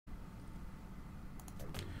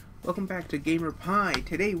Welcome back to Gamer Pie.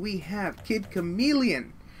 Today we have Kid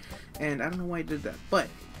Chameleon. And I don't know why I did that, but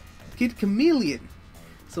Kid Chameleon.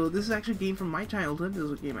 So this is actually a game from my childhood. This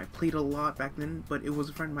was a game I played a lot back then, but it was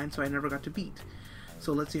a friend of mine, so I never got to beat.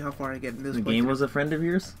 So let's see how far I get in this. The game was a friend of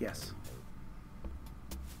yours? Yes.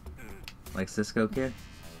 Like Cisco Kid?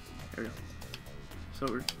 There we go. So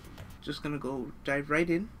we're just gonna go dive right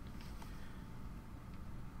in.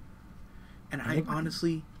 And I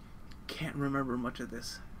honestly can't remember much of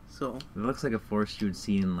this. So it looks like a force you would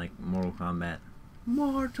see in like Mortal Kombat.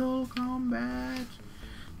 Mortal Kombat.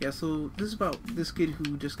 Yeah, so this is about this kid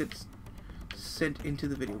who just gets sent into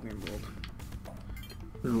the video game world.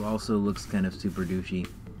 Who also looks kind of super douchey.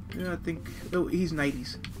 Yeah, I think... Oh, he's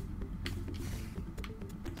 90s.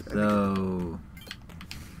 So...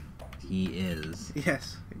 he is.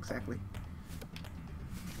 Yes, exactly.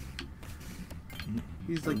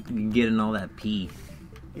 He's like... getting all that pee.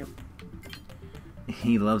 Yep.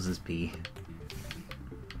 He loves his pee.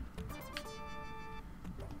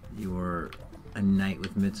 You are a knight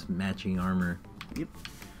with matching armor. Yep.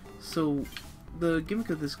 So, the gimmick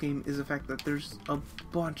of this game is the fact that there's a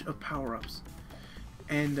bunch of power-ups.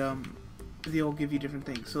 And, they all give you different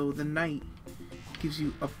things. So, the knight gives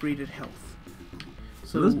you upgraded health.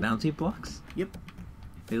 So are those bouncy blocks? Yep.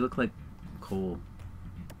 They look like coal.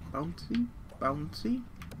 Bouncy? Bouncy?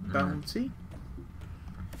 Bouncy?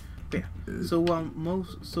 Yeah. So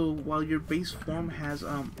while your base form has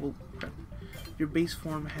oh crap. Your base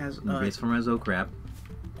form has base form has oh crap.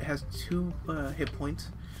 It has 2 hit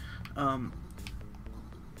points.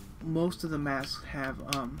 Most of the masks have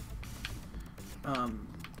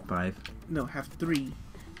 5. No, have 3.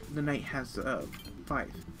 The knight has 5.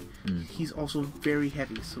 He's also very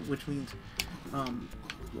heavy, so which means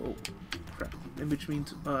oh crap. Which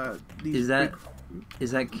means these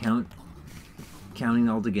is that counting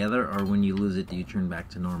all together, or when you lose it do you turn back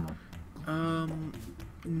to normal?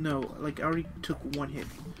 No, like I already took 1 hit.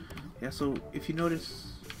 Yeah, so if you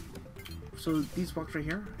notice, so these blocks right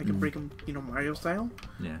here, I can break them, you know, Mario style.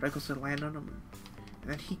 Yeah. But I can still land on them,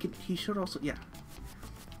 and then he should also, yeah,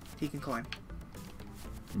 he can climb.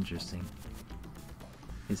 Interesting.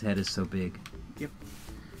 His head is so big. Yep.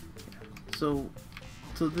 Yeah. So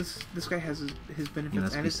this guy has his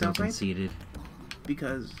benefits and his so downsides. conceited.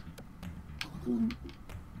 Because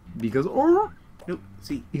nope.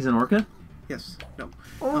 See, he's an orca. Yes. No.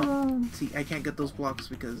 See, I can't get those blocks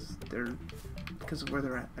because of where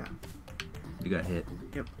they're at now. You got hit.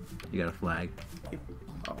 Yep. You got a flag. Yep.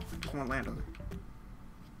 Oh, I just want to land on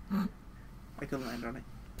it. I can land on it.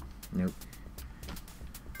 Nope.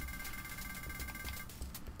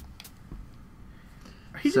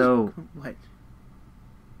 So, what?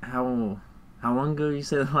 How long ago you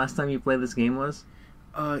said the last time you played this game was?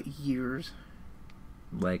 Years.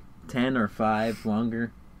 Like 10 or 5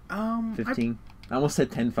 longer? 15? I almost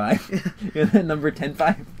said 10-5. You're that number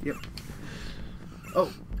 10-5? Yep.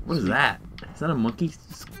 Oh. What is that? Is that a monkey?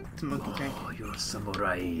 It's a monkey tank. Oh, you're a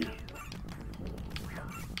samurai.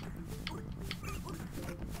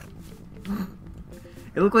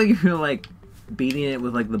 It looked like you were like beating it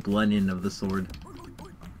with like the blunt end of the sword.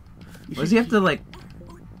 Why does he have to like...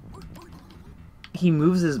 He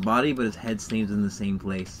moves his body, but his head stays in the same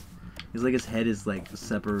place. It's like his head is like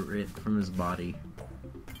separate from his body.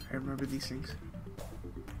 I remember these things.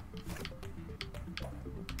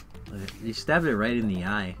 You stabbed it right in the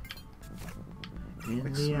eye. In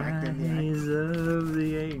like the eyes of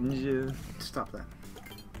the angel. Stop that.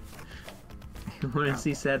 You want to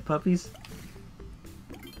see sad puppies?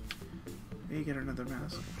 You get another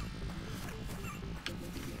mask.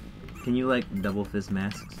 Can you like double fist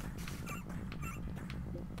masks?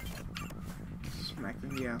 Smack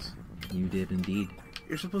them, yes. You did indeed.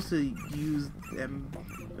 You're supposed to use them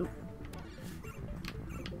to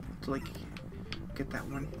like get that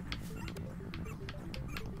one.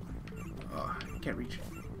 Oh, I can't reach.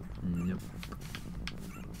 Nope.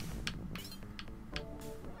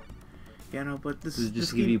 Yeah, no, but this Does it just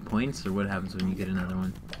this give game, you points, or what happens when you get another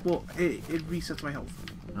one? Well, it resets my health.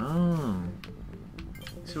 Oh.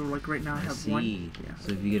 So like right now I have see. 1. Yeah.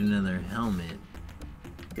 So if you get another helmet.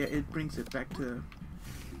 Yeah, it brings it back to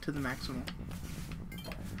the maximum.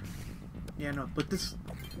 Yeah, no, but this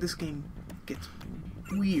game gets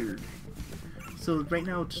weird. So right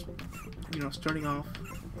now it's, you know, starting off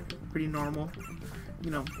pretty normal.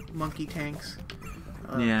 You know, monkey tanks.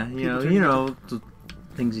 Yeah, you know, the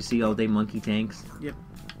things you see all day, monkey tanks. Yep.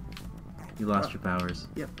 You lost your powers.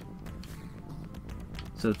 Yep.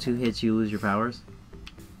 So 2 hits, you lose your powers?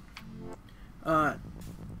 No,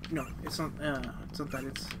 it's not that.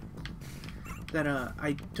 It's that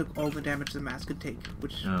I took all the damage the mask could take,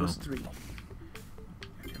 which was 3.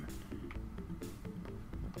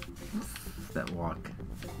 that walk.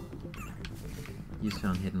 You just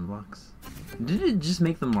found hidden blocks. Did it just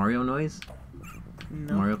make the Mario noise?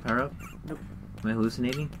 No. Mario power up? Nope. Am I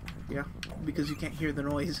hallucinating? Yeah, because you can't hear the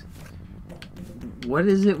noise. What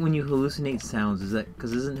is it when you hallucinate sounds? Is that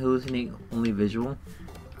because isn't hallucinate only visual?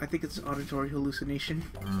 I think it's auditory hallucination.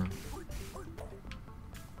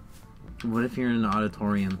 What if you're in an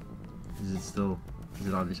auditorium? Is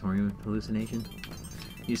it auditorium hallucination?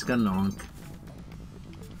 You just got an onk.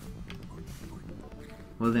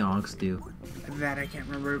 What do the onks do? That I can't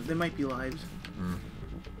remember. They might be lives.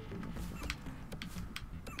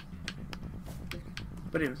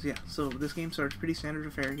 But anyways, yeah. So this game starts pretty standard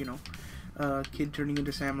affair, you know. Kid turning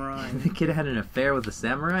into samurai. The kid had an affair with a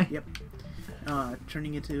samurai? Yep.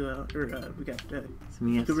 Turning into we got Gorilla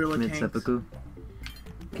gorilla tanks. tanks. Seppuku.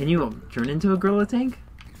 Can you turn into a gorilla tank?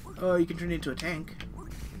 You can turn into a tank.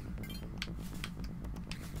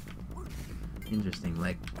 Interesting.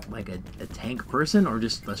 Like a tank person or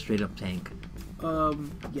just a straight up tank?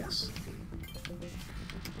 Yes.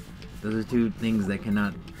 Those are two things that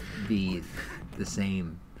cannot be the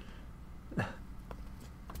same.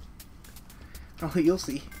 Oh, you'll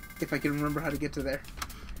see if I can remember how to get to there.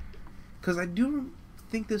 Because I do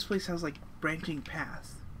think this place has like branching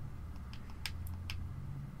paths.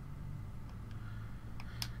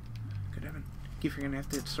 Good heaven. Keep forgetting I have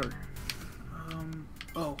to hit start.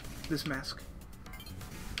 Oh, this mask.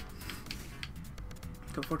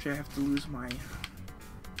 Unfortunately, I have to lose my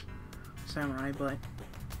samurai, but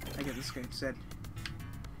I get this guy instead.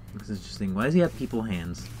 Looks interesting. Why does he have people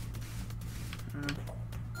hands?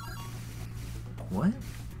 What?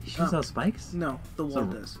 He shoots out spikes? No, the wall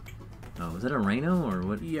does. Oh, is that a rhino or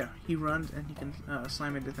what? Yeah, he runs and he can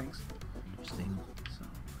slam into things. Interesting. So,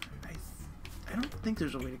 I don't think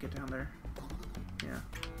there's a way to get down there. Yeah.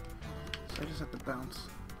 So I just have to bounce.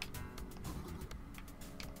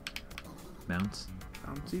 Bounce.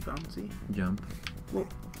 Bouncy, bouncy. Jump. Whoa.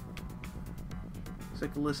 It's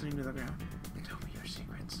like listening to the ground. Tell me your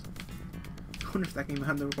secrets. I wonder if that came out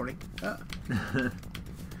in the recording.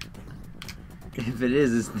 If it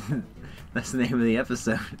is, that's the name of the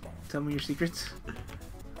episode. Tell me your secrets.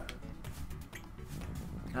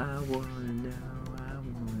 I wanna know, I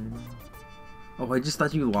wanna know. Oh, I just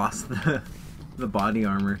thought you lost the body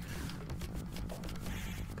armor.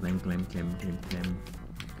 Climb, climb, climb, climb, climb.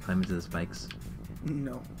 Climb into the spikes.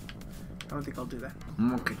 No. I don't think I'll do that.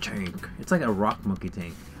 Monkey tank. It's like a rock monkey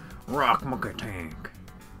tank. Rock monkey tank.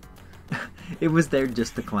 It was there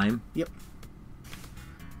just to climb? Yep.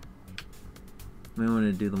 We want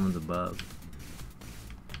to do the ones above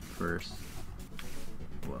first.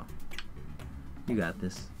 Well, you got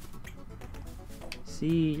this.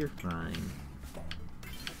 See, you're fine.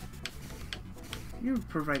 You're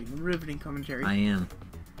providing riveting commentary. I am.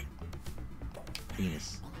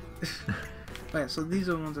 Penis. Oh yeah, so these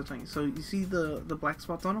are the ones I'm telling you. So you see the black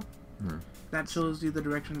spots on them? That shows you the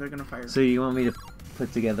direction they're gonna fire. So you want me to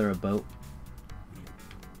put together a boat?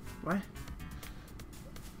 What?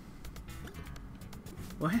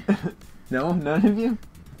 What? No, none of you?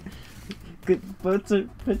 Good boats are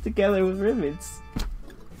put together with rivets.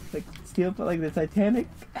 Like steel, but like the Titanic.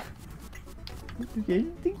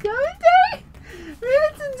 Rivets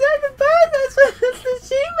inside the boat, that's what puts the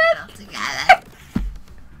sheet metal together.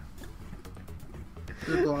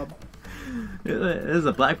 The glob. It is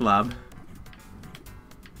a black blob.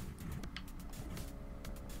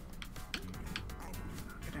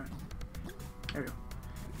 Okay, damn it. There we go.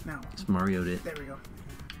 Now. Just Mario'd it. There we go.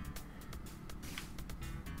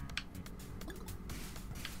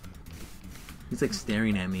 He's like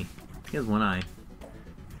staring at me. He has one eye.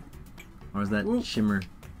 Or is that Whoop. shimmer?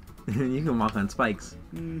 You can walk on spikes.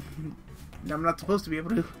 I'm not supposed to be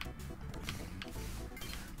able to.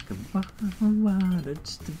 Walk on water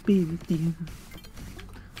just to be with you.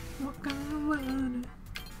 Walk on water.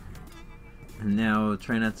 And now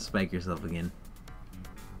try not to spike yourself again.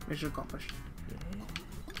 Mission accomplished.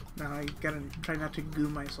 Now I gotta try not to goo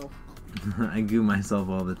myself. I goo myself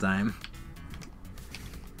all the time.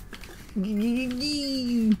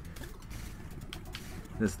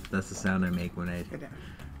 That's the sound I make when I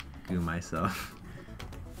goo myself.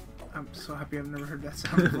 I'm so happy I've never heard that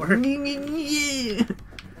sound before.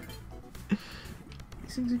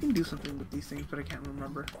 These things, you can do something with these things, but I can't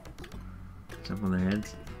remember. Jump on their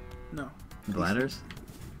heads? No. The ladders?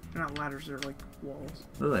 They're not ladders, they're like walls.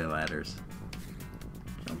 They're like ladders.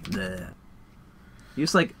 Jump. Bleh. You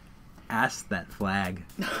just like asked that flag.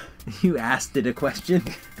 You asked it a question.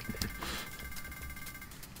 Come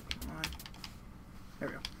on. There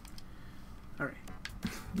we go. Alright.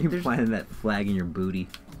 You planted that flag in your booty.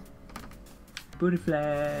 Booty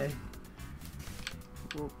flag.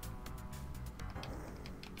 Whoa.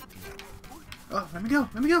 Oh, let me go!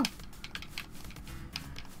 Let me go!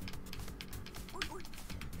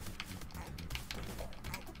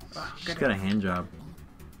 Oh, She's got a hand job.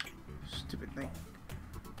 Stupid thing.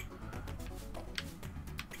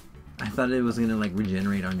 I thought it was gonna like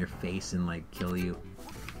regenerate on your face and like kill you.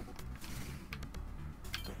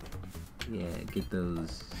 Yeah, get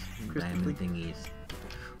those diamond thingies.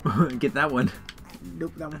 Get that one.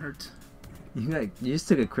 Nope, that one hurts. You just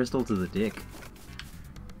took a crystal to the dick.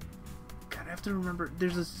 God, I have to remember.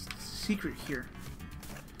 There's a secret here.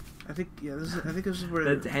 I think this is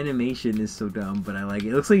where. That animation is so dumb, but I like it.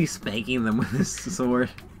 It looks like he's spanking them with his sword.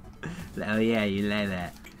 Oh yeah, you like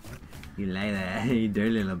that. You like that, you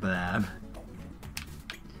dirty little blob.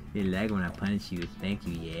 You like when I punch you, spank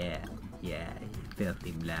you, yeah. Yeah, you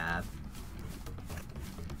filthy blob.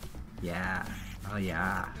 Yeah. Oh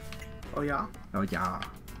yeah. Oh yeah. Oh yeah.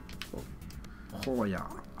 Oh yeah.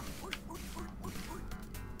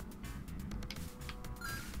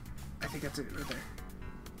 I think that's it right there.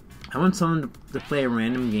 I want someone to play a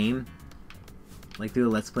random game, like do a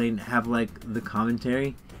let's play and have like the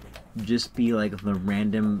commentary just be like the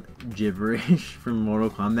random gibberish from Mortal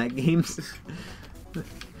Kombat games.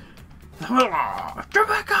 Whatever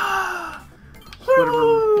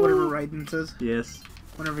Raiden says. Yes.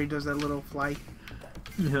 Whenever he does that little fly.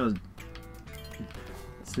 You know,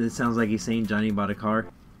 so it sounds like he's saying Johnny bought a car.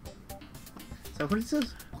 Is that what he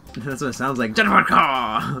says? That's what it sounds like. Johnny bought a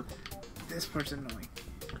car! This part's annoying.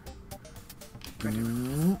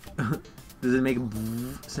 Does it make a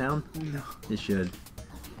sound? No. It should.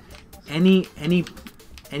 Any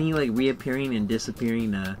like reappearing and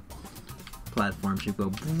disappearing platform should go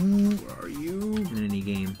Where are you? in any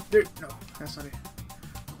game. There. No, that's not it.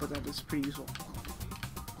 But that is pretty useful.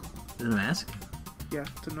 Is it a mask? Yeah,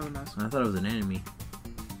 it's another mask. I thought it was an enemy.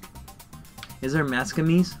 Is there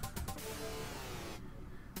maskamies?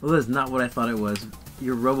 Well, that's not what I thought it was.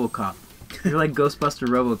 You're RoboCop. You're like Ghostbuster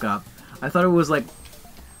RoboCop. I thought it was like,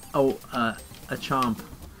 a chomp.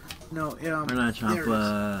 No, Or not a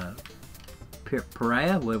chomp,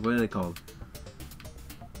 pariah? What are they called?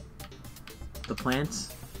 The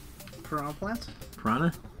plants? Piranha plants?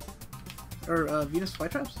 Piranha? Or Venus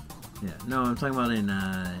flytraps? Yeah. No, I'm talking about in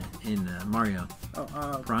Mario.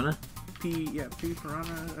 Oh, Piranha? P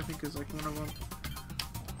Piranha, I think is like one of them.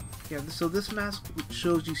 Yeah, so this mask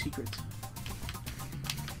shows you secrets.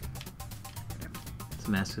 It's a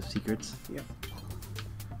mask of secrets. Yep.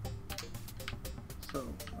 So,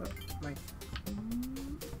 my...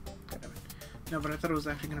 No, but I thought it was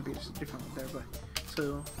actually going to be a different one there, but...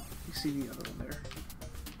 So, you see the other one there.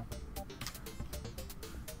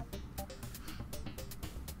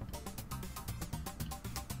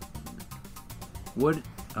 What?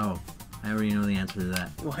 Oh, I already know the answer to that.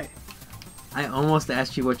 What? I almost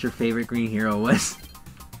asked you what your favorite green hero was.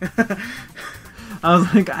 I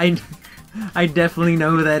was like, I definitely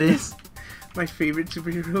know who that is. My favorite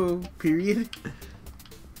superhero, period?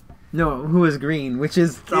 No, who is green, which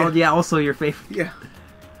is also your favorite. Yeah.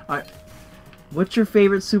 Alright. What's your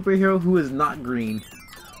favorite superhero who is not green?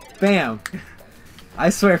 Bam! I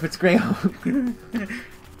swear if it's Greyhawk.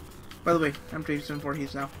 By the way, I'm Jason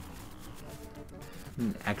Voorhees now.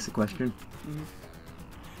 Ask a question. Mm-hmm.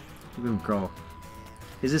 Look at him crawl.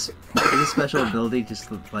 Is this special ability just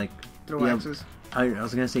like Throw axes? I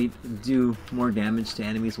was gonna say do more damage to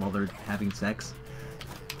enemies while they're having sex.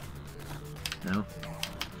 No.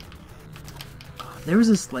 There was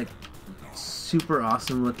this like super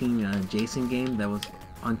awesome looking Jason game that was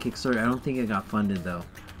on Kickstarter. I don't think it got funded though.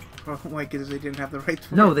 Well, why? Because they didn't have the rights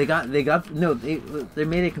for No, it? they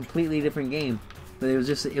made a completely different game. But it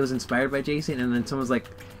was inspired by Jason, and then someone's like,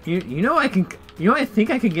 I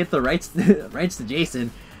think I can get the rights to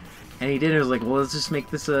Jason, and he did. It was like, well, let's just make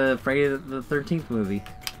this a Friday the 13th movie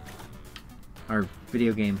or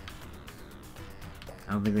video game.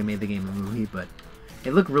 I don't think they made the game a movie, but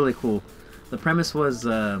it looked really cool. The premise was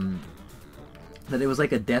that it was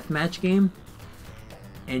like a deathmatch game,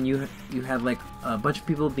 and you had like a bunch of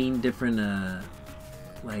people being different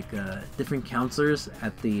different counselors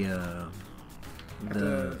at the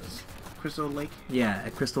Crystal Lake. Yeah,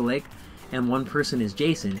 at Crystal Lake, and one person is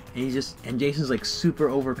Jason, and Jason's like super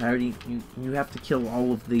overpowered. You have to kill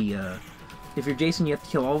all of the. If you're Jason, you have to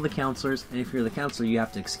kill all of the counselors, and if you're the counselor, you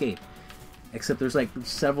have to escape. Except there's like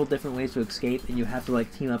several different ways to escape, and you have to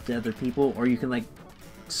like team up to other people, or you can like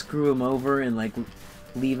screw them over and like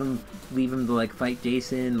leave them to like fight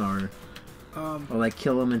Jason, or like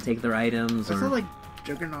kill them and take their items. I feel like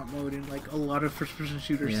Juggernaut mode in like a lot of first-person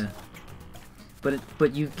shooters. Yeah.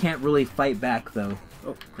 But you can't really fight back though.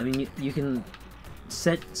 Oh. I mean, you can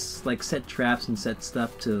set traps and set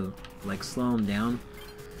stuff to like slow them down,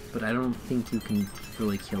 but I don't think you can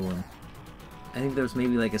really kill him. I think there's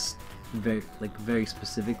maybe like a very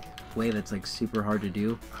specific way that's like super hard to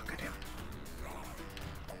do. Oh goddamn!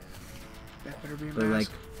 That better be a But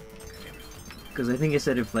mask. like, because I think it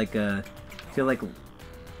said if like if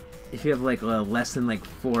you have like less than like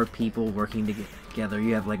 4 people working together,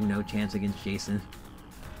 you have like no chance against Jason.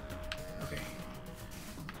 Okay.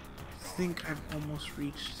 I think I've almost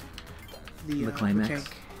reached the climax? The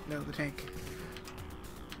tank. No, the tank.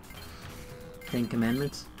 10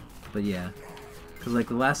 Commandments? But yeah. Because like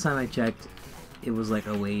the last time I checked, it was like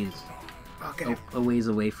a ways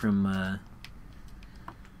away from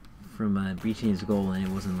reaching his goal, and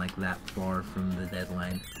it wasn't like that far from the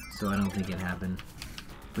deadline. So I don't think it happened.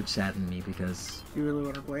 Which saddened me because... You really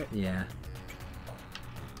want to play it? Yeah.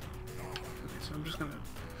 Okay, so I'm just gonna...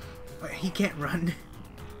 Wait, he can't run.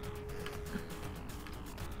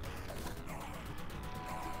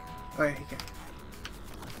 Oh yeah, he can.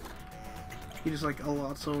 He just like a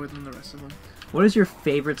lot slower than the rest of them. What is your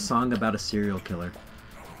favorite song about a serial killer?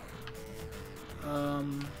 Oh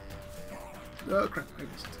crap, I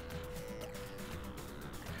missed.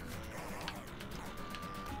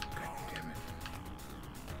 God damn it.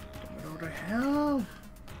 What the hell?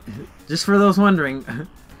 Just for those wondering,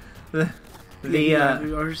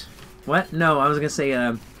 Yours? what? No, I was gonna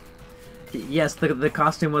say yes, the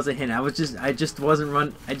costume was a hint. I just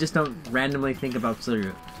don't randomly think about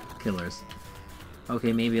serial killers.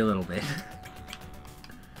 Okay, maybe a little bit.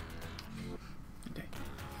 Okay.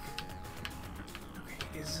 Okay,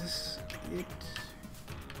 is this it?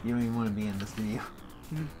 You don't even want to be in this, do you?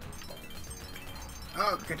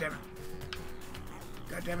 Oh, god damn it.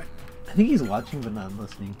 God damn it. I think he's watching but not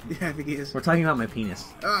listening. Yeah, I think he is. We're talking about my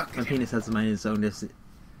penis. Oh, My penis has a mind of its own.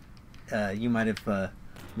 You might have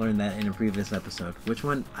learned that in a previous episode. Which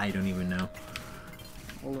one? I don't even know.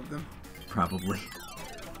 All of them. Probably.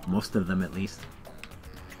 Most of them, at least.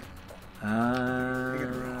 Gotta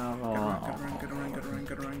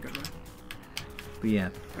run. But yeah.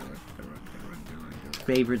 Gotta run.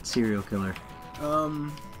 Favorite serial killer.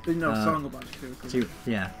 No, song about serial killer.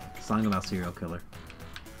 Yeah, song about serial killer.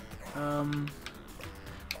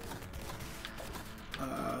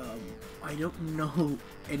 I don't know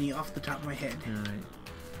any off the top of my head. Alright.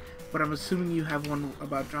 But I'm assuming you have one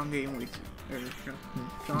about John Wayne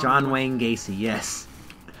John Wayne Gacy, yes.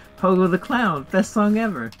 Pogo the Clown, best song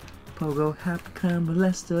ever. Pogo, happy clown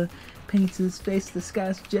molester, paints his face, the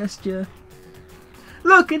sky's gesture.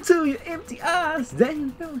 Look into your empty eyes, then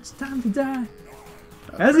you know it's time to die.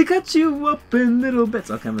 As he cuts you up in little bits.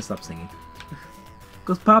 Okay, I'm gonna stop singing.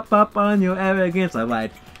 Goes pop on your arrogance, I lied.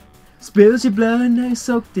 Spills your blood, now you're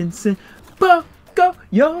soaked in sin. Pogo,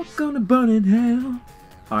 you're gonna burn in hell.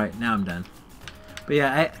 Alright, now I'm done. But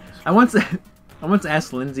yeah, I once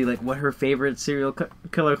asked Lindsay like what her favorite serial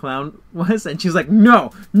killer clown was, and she was like,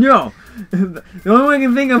 no. The only one I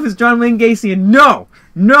can think of is John Wayne Gacy, and no.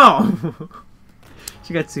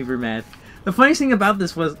 She got super mad. The funniest thing about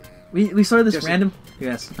this was we saw this random.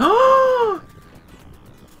 Yes. Oh,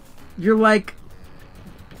 you're like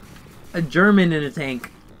a German in a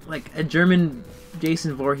tank, like a German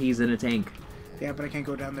Jason Voorhees in a tank. Yeah, but I can't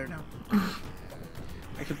go down there now.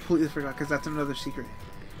 I completely forgot because that's another secret.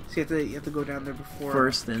 So you have to go down there before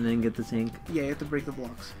first, and then get the tank. Yeah, you have to break the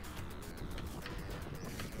blocks.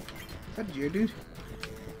 Is that you, dude?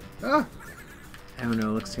 Ah! I don't know.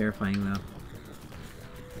 It looks terrifying though.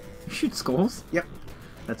 You shoot skulls? Yep.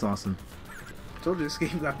 That's awesome. Told you this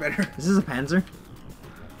game got better. Is this a Panzer?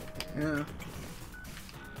 Yeah.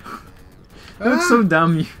 That looks so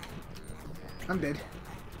dumb. I'm dead.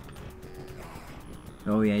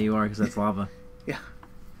 Oh yeah, you are, because that's lava. Yeah.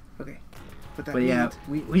 Okay. But yeah,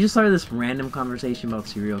 we just started this random conversation about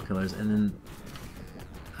serial killers, and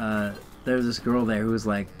then there was this girl there who was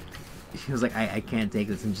like, I can't take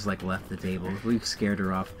this, and just like left the table. We scared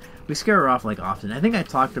her off. We scare her off like often. I think I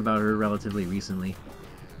talked about her relatively recently.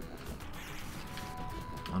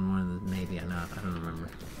 On one of the, maybe not, I don't remember.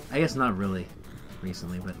 I guess not really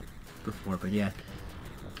recently, but before. But yeah,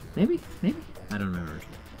 maybe I don't remember.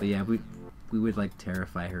 But yeah, we would like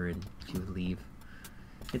terrify her, and she would leave.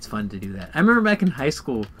 It's fun to do that. I remember back in high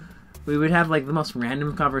school, we would have like the most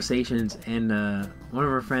random conversations, and one of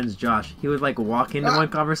our friends, Josh, he would like walk into one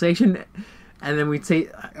conversation, and then we'd say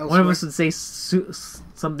one of us would say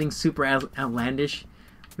something super outlandish,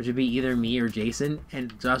 which would be either me or Jason,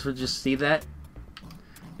 and Josh would just see that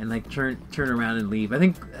and like turn around and leave. I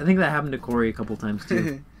think that happened to Corey a couple times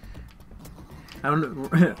too. I don't know.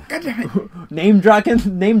 God damn it. Name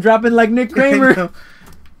dropping like Nick Kramer.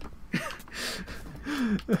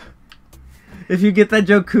 If you get that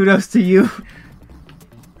joke, kudos to you.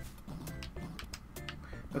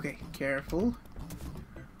 Okay, Careful.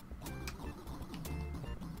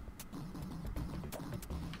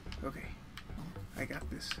 Okay. I got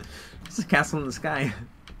this. It's a castle in the sky.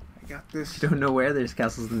 I got this. You don't know where there's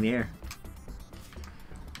castles in the air.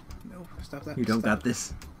 No, stop that. You don't got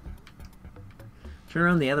this. Turn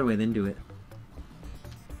around the other way, then do it.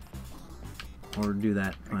 Or do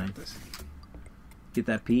that. I Fine. got this. Get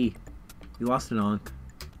that P. You lost an onk.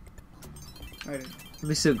 I didn't. It'd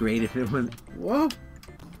be so great if it was. Whoa!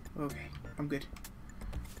 Okay, I'm good.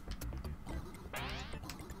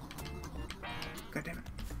 God damn it.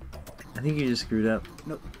 I think you just screwed up.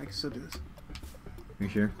 Nope, I can still do this. Are you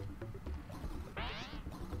sure?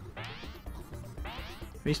 Are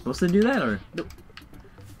you supposed to do that, or? Nope.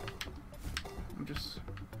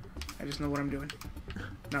 I just know what I'm doing.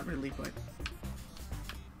 Not really, but...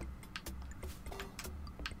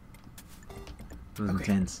 It was Okay.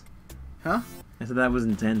 intense. Huh? I said that was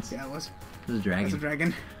intense. Yeah, it was. It was a dragon. That's a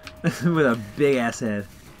dragon. With a big ass head.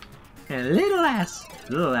 And a little ass.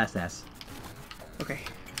 Little ass. Okay.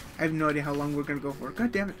 I have no idea how long we're gonna go for.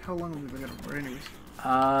 God damn it, how long have we been going for anyways?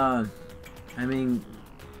 I mean,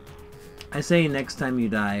 I say next time you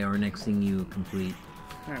die or next thing you complete.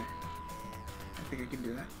 Alright. I think I can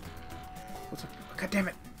do that. What's up? God damn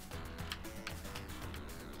it!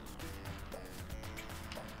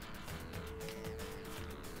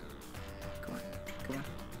 Come on. Come on.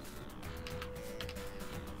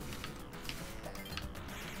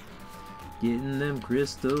 Getting them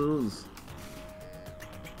crystals.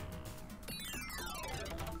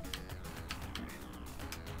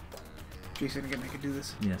 Jason, again, I can do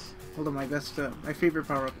this. Yes. Hold on, my favorite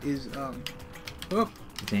power up is, oh,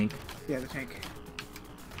 The tank. yeah, the tank.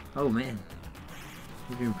 Oh man.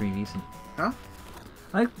 You're doing pretty decent. Huh?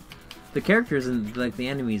 I like the characters and like the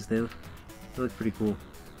enemies, they look pretty cool.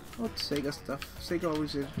 Well, it's Sega stuff. Sega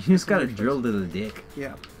always is. You just got a drill to the dick.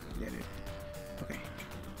 Yeah. Yeah, dude. Okay.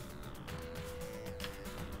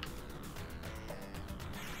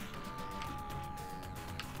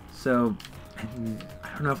 So, I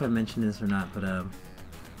don't know if I mentioned this or not, but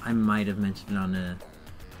I might have mentioned it on a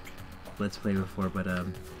Let's Play before, but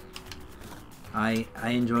I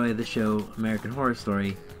enjoy the show American Horror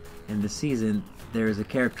Story, and this season there is a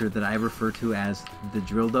character that I refer to as the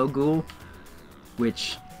Drildo Ghoul,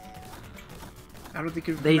 which I don't think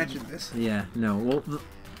you've they mentioned this. Yeah, no. Well,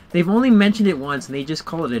 they've only mentioned it once, and they just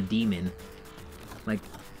call it a demon, like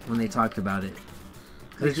when they talked about it.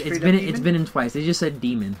 Like It's straight been up it's demon? been in twice. They just said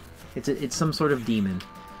demon. It's some sort of demon,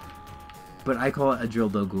 but I call it a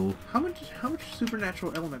Drildo Ghoul. How much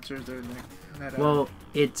supernatural elements are there in that? Well,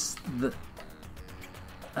 it's the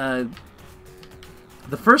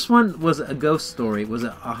first one was a ghost story. It was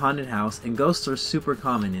a haunted house, and ghosts are super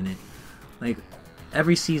common in it. Like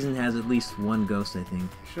every season has at least one ghost, I think.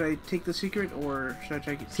 Should I take the secret or should I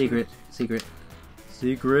try to get Secret.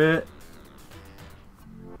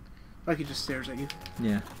 Like he just stares at you.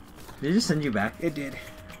 Yeah. Did it just send you back? It did.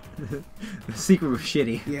 The secret was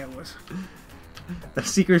shitty. Yeah, it was. The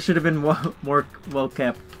secret should have been more well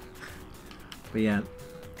kept. But yeah,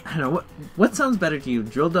 I don't know what sounds better to you,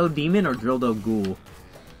 Drildo Demon or Drildo Ghoul?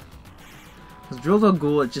 Because Drildo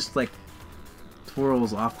Ghoul, it just like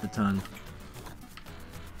twirls off the tongue.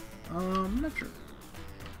 I'm not sure.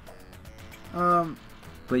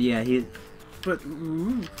 But yeah, But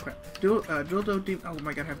crap. Dildo Demon. Oh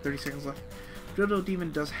my god, I have 30 seconds left. Dildo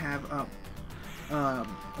Demon does have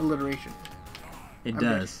alliteration. it I'm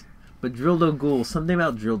does. But Drildo Ghoul, something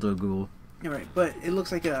about Drildo Ghoul. All right, but it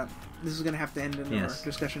looks like this is gonna have to end in Yes. our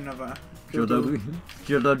discussion of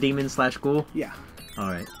Drildo Demon / Ghoul. Yeah. All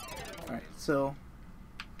right. All right. So,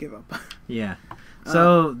 give up. Yeah.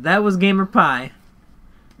 So that was Gamer Pie.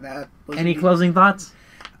 That. Was Any closing thoughts?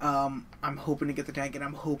 I'm hoping to get the tank, and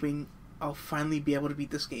I'm hoping I'll finally be able to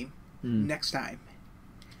beat this game next time.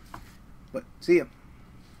 But see ya.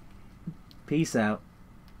 Peace out.